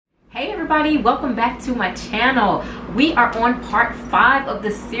everybody, welcome back to my channel. We are on part 5 of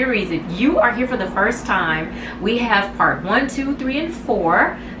the series. If you are here for the first time, we have part 1, 2, 3, and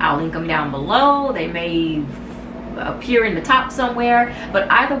 4. I'll link them down below. They may appear in the top somewhere,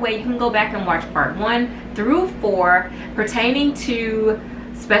 but either way you can go back and watch part 1 through 4 pertaining to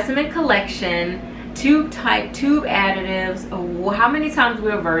specimen collection, tube type, tube additives, how many times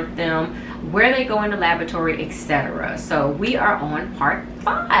we avert them, where they go in the laboratory, etc. So we are on part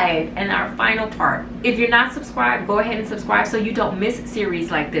 5 and our final part. If you're not subscribed, go ahead and subscribe so you don't miss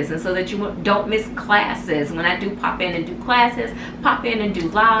series like this and so that you don't miss classes. When I do pop in and do classes, pop in and do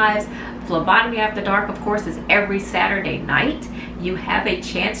lives. Phlebotomy After Dark, of course, is every Saturday night. You have a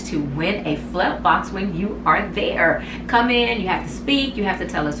chance to win a phleb box when you are there. Come in, you have to speak, you have to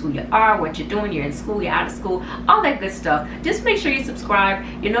tell us who you are, what you're doing, you're in school, you're out of school, all that good stuff. Just make sure you subscribe,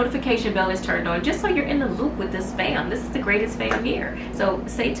 your notification bell is turned on, just so you're in the loop with this fam. This is the greatest fam here. So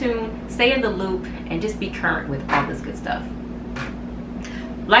stay tuned, stay in the loop, and just be current with all this good stuff.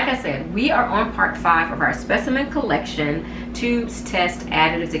 Like I said, we are on part 5 of our specimen collection, tubes, tests,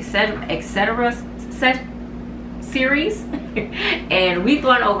 additives, etc. series. And we've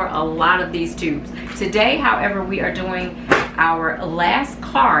gone over a lot of these tubes. Today, however, we are doing our last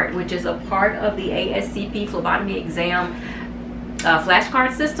card, which is a part of the ASCP phlebotomy exam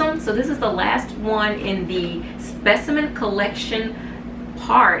flashcard system. So this is the last one in the specimen collection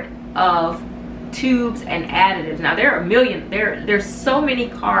part of tubes and additives. Now there are a million, there's so many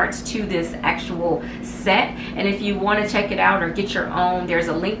cards to this actual set, and if you want to check it out or get your own, there's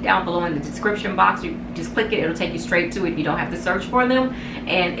a link down below in the description box. You just click it, it'll take you straight to it. You don't have to search for them,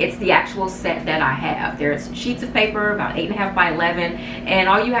 and it's the actual set that I have. There's sheets of paper about 8.5 by 11, and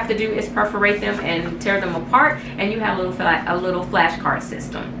all you have to do is perforate them and tear them apart, and you have a little flashcard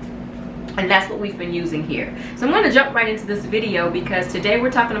system. And that's what we've been using here. So I'm going to jump right into this video because today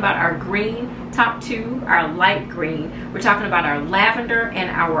we're talking about our green top tube, our light green. We're talking about our lavender and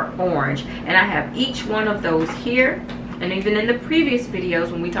our orange. And I have each one of those here. And even in the previous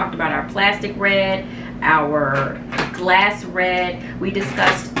videos when we talked about our plastic red, our glass red, we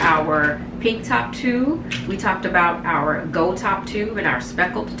discussed our pink top tube. We talked about our gold top tube and our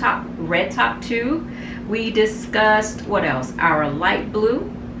speckled top, red top tube. We discussed, what else? Our light blue,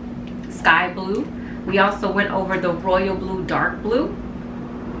 sky blue. We also went over the royal blue, dark blue,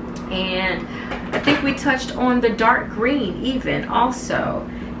 and I think we touched on the dark green even also.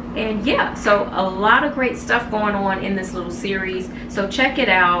 And yeah, so a lot of great stuff going on in this little series, so check it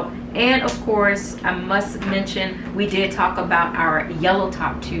out. And of course, I must mention we did talk about our yellow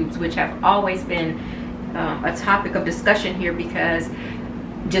top tubes, which have always been a topic of discussion here because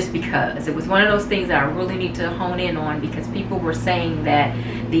it was one of those things that I really need to hone in on, because people were saying that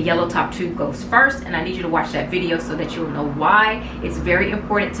the yellow top tube goes first, and I need you to watch that video so that you'll know why. It's very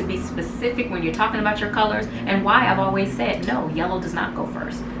important to be specific when you're talking about your colors, and why I've always said no, yellow does not go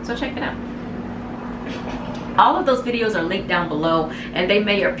first. So check it out. All of those videos are linked down below, and they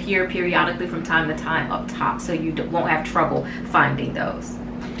may appear periodically from time to time up top, so you won't have trouble finding those.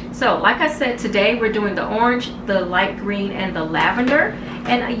 So like I said, today we're doing the orange, the light green, and the lavender.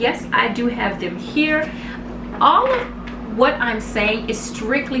 And yes, I do have them here. All of what I'm saying is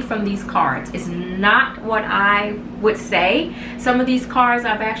strictly from these cards. It's not what I would say. Some of these cards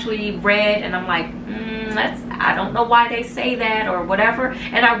I've actually read and I'm like, I don't know why they say that or whatever.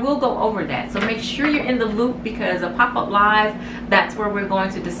 And I will go over that. So make sure you're in the loop, because a pop-up live, that's where we're going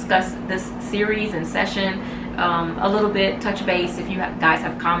to discuss this series and session a little bit, touch base. If you guys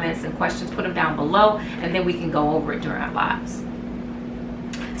have comments and questions, put them down below, and then we can go over it during our lives.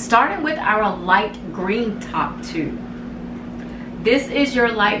 Starting with our light green top tube. This is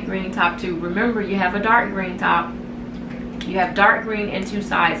your light green top tube. Remember, you have a dark green top. You have dark green in 2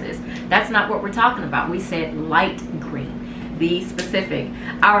 sizes. That's not what we're talking about. We said light green. Be specific.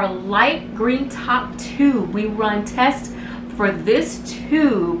 Our light green top tube, we run tests for this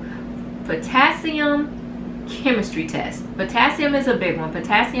tube. Potassium chemistry test. Potassium is a big one.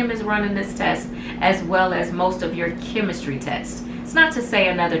 Potassium is running this test, as well as most of your chemistry tests. It's not to say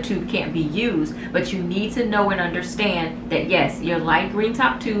another tube can't be used, but you need to know and understand that yes, your light green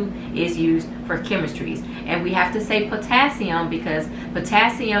top tube is used for chemistries. And we have to say potassium because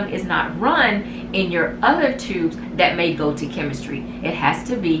potassium is not run in your other tubes that may go to chemistry. It has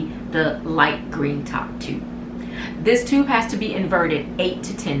to be the light green top tube. This tube has to be inverted 8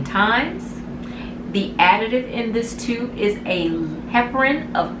 to 10 times. The additive in this tube is a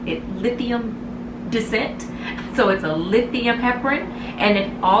heparin of lithium descent. So it's a lithium heparin, and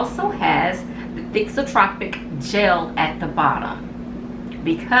it also has the thixotropic gel at the bottom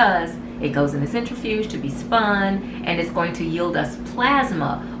because it goes in the centrifuge to be spun, and it's going to yield us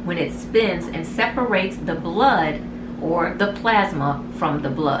plasma when it spins and separates the blood or the plasma from the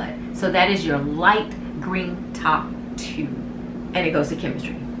blood. So that is your light green top tube, and it goes to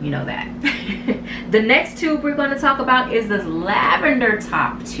chemistry. You know that. The next tube we're going to talk about is this lavender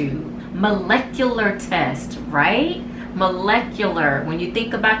top tube. Molecular test, right? Molecular. When you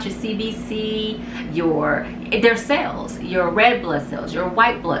think about your CBC, their cells, your red blood cells, your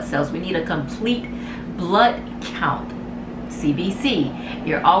white blood cells, we need a complete blood count. CBC.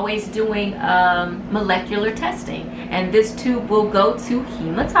 You're always doing molecular testing, and this tube will go to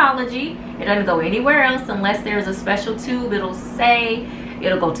hematology. It doesn't go anywhere else unless there's a special tube.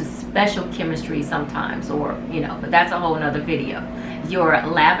 It'll go to special chemistry sometimes, or but that's a whole nother video. Your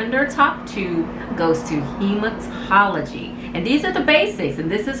lavender top tube goes to hematology, and these are the basics,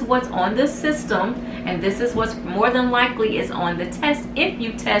 and this is what's on the system, and this is what's more than likely is on the test if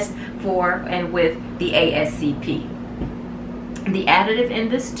you test for and with the ASCP. The additive in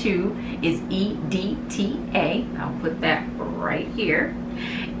this tube is EDTA. I'll put that right here.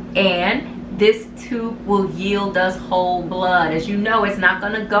 And this tube will yield us whole blood. As you know, it's not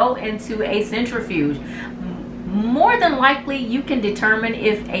going to go into a centrifuge. More than likely, you can determine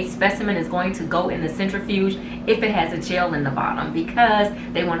if a specimen is going to go in the centrifuge if it has a gel in the bottom, because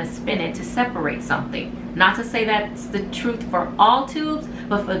they want to spin it to separate something. Not to say that's the truth for all tubes,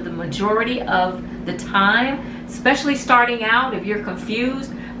 but for the majority of the time, especially starting out, if you're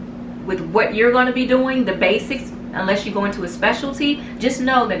confused with what you're going to be doing, the basics, unless you go into a specialty, just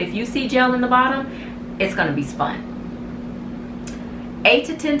know that if you see gel in the bottom, it's going to be spun. 8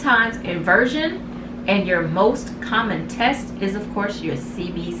 to 10 times inversion, and your most common test is, of course, your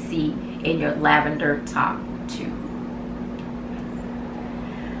CBC in your lavender top tube.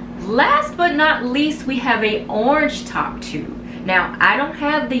 Last but not least, we have a orange top tube. Now, I don't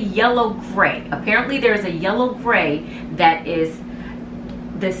have the yellow gray. Apparently, there's a yellow gray that is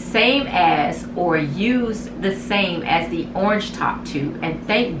the same as or used the same as the orange top tube. And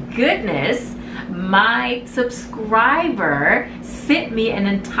thank goodness my subscriber sent me an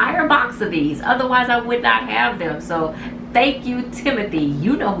entire box of these. Otherwise, I would not have them. So thank you, Timothy.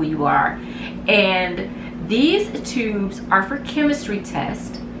 You know who you are. And these tubes are for chemistry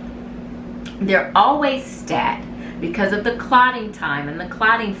tests. They're always stat because of the clotting time and the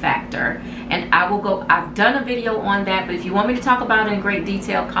clotting factor, and I've done a video on that, but if you want me to talk about it in great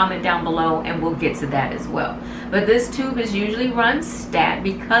detail, comment down below and we'll get to that as well. But this tube is usually run stat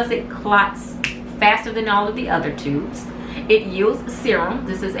because it clots faster than all of the other tubes. It yields serum.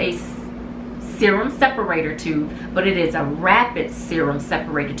 This is a serum separator tube, but it is a rapid serum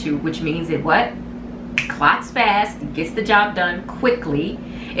separator tube, which means it what? Clots fast, gets the job done quickly.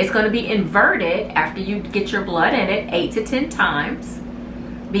 It's going to be inverted after you get your blood in it 8 to 10 times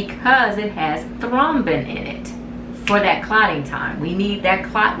because it has thrombin in it for that clotting time. We need that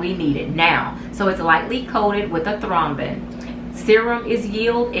clot, we need it now. So it's lightly coated with a thrombin. Serum is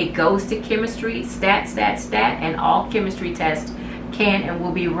yield, it goes to chemistry, stat, and all chemistry tests can and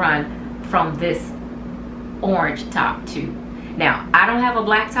will be run from this orange top tube. Now, I don't have a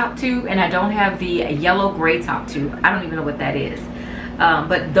black top tube and I don't have the yellow gray top tube. I don't even know what that is.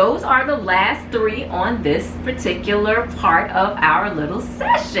 But those are the last 3 on this particular part of our little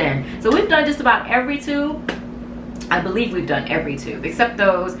session. So we've done just about every tube. I believe we've done every tube except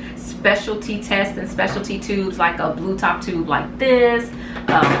those specialty tests and specialty tubes, like a blue top tube like this.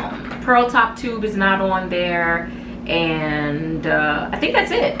 Pearl top tube is not on there. And I think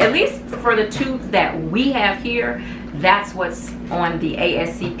that's it. At least for the tubes that we have here, that's what's on the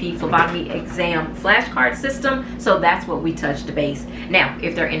ASCP phlebotomy exam flashcard system. So that's what we touched base. Now,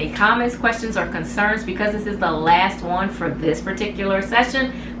 if there are any comments, questions, or concerns, because this is the last one for this particular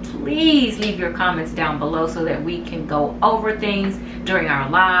session, please leave your comments down below so that we can go over things during our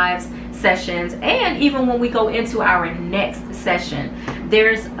lives, sessions, and even when we go into our next session.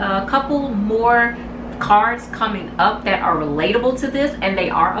 There's a couple more cards coming up that are relatable to this, and they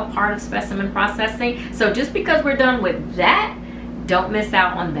are a part of specimen processing. So just because we're done with that, don't miss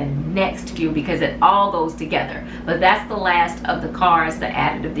out on the next few because it all goes together. But that's the last of the cards, the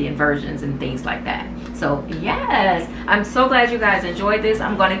additive, the inversions, and things like that. So yes, I'm so glad you guys enjoyed this.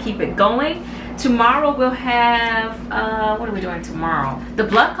 I'm going to keep it going. Tomorrow we'll have what are we doing tomorrow? The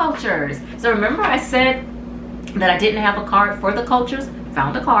blood cultures. So remember I said that I didn't have a card for the cultures?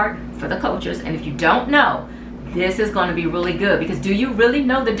 Found a card for the cultures, and if you don't know, this is going to be really good, because do you really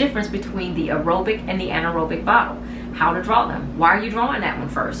know the difference between the aerobic and the anaerobic bottle? How to draw them? Why are you drawing that one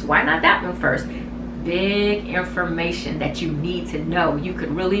first? Why not that one first? Big information that you need to know. You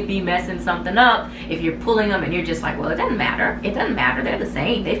could really be messing something up if you're pulling them and you're just like, well, it doesn't matter. It doesn't matter. They're the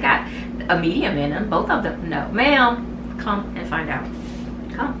same. They've got a medium in them, both of them. No, ma'am, come and find out.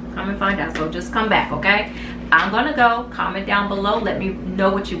 Come. and find out. So just come back, okay? I'm gonna go. Comment down below, let me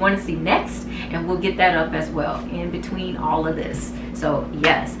know what you want to see next, and we'll get that up as well in between all of this. So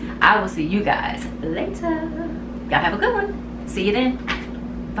yes, I will see you guys later. Y'all have a good one. See you then.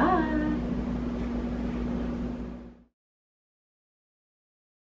 Bye.